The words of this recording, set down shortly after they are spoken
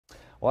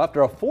Well,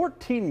 after a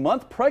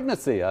 14-month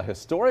pregnancy, a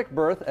historic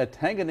birth at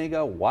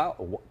Tanganyika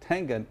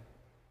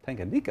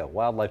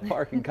Wildlife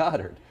Park in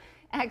Goddard.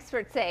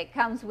 Experts say it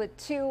comes with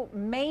two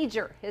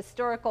major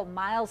historical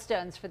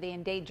milestones for the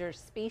endangered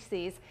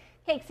species.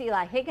 KAKE's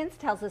Eli Higgins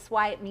tells us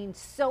why it means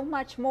so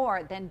much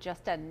more than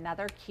just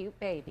another cute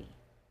baby.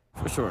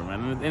 For sure,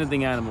 man.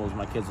 Anything animals,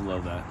 my kids will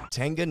love that.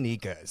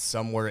 Tanganyika is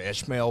somewhere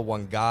Ishmael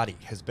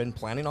Wangati has been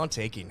planning on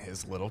taking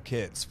his little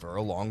kids for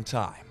a long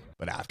time.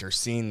 But after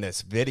seeing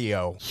this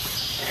video,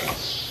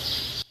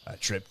 a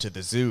trip to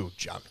the zoo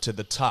jumped to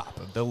the top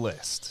of the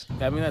list.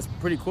 I mean, that's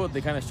pretty cool that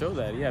they kind of show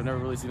that. Yeah, I've never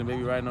really seen a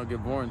baby rhino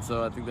get born,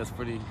 so I think that's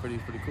pretty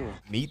cool.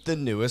 Meet the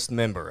newest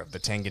member of the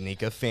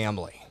Tanganyika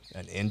family,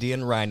 an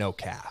Indian rhino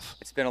calf.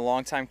 It's been a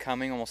long time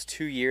coming, almost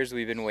 2 years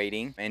we've been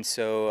waiting. And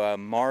so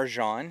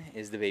Marjan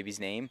is the baby's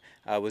name,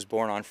 was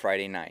born on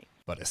Friday night.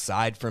 But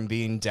aside from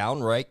being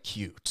downright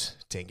cute,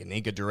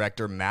 Tanganyika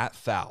director Matt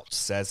Fouts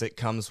says it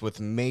comes with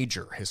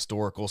major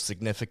historical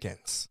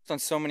significance. It's on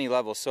so many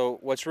levels. So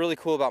what's really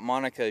cool about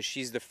Monica is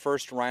she's the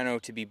first rhino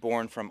to be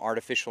born from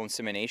artificial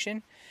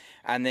insemination.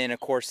 And then, of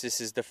course, this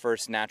is the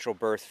first natural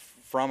birth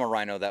from a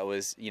rhino that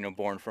was,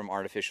 born from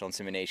artificial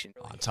insemination.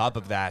 On top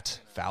of that,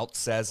 Fouts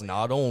says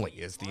not only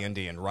is the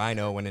Indian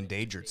rhino an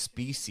endangered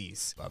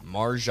species, but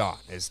Marjan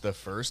is the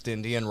first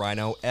Indian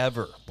rhino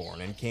ever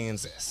born in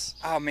Kansas.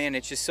 Oh man,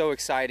 it's just so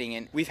exciting.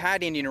 And we've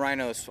had Indian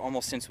rhinos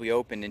almost since we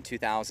opened in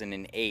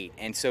 2008.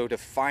 And so to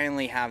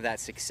finally have that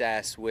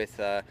success with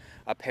a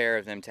pair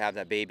of them, to have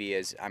that baby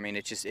it's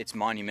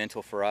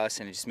monumental for us,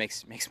 and it just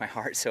makes my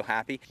heart so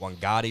happy.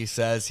 Wangati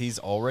says he's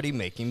already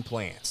making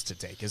plans to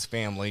take his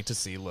family to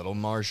see little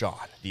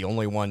Marjan. The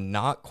only one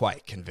not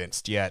quite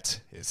convinced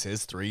yet is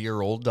his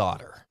 3-year-old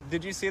daughter.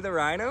 Did you see the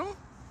rhino?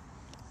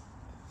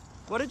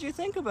 What did you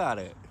think about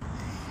it?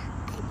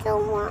 I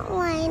don't want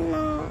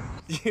rhino.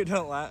 You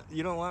don't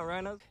want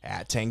rhinos?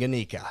 At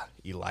Tanganyika,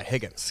 Eli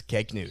Higgins,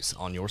 KAKE News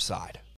on your side.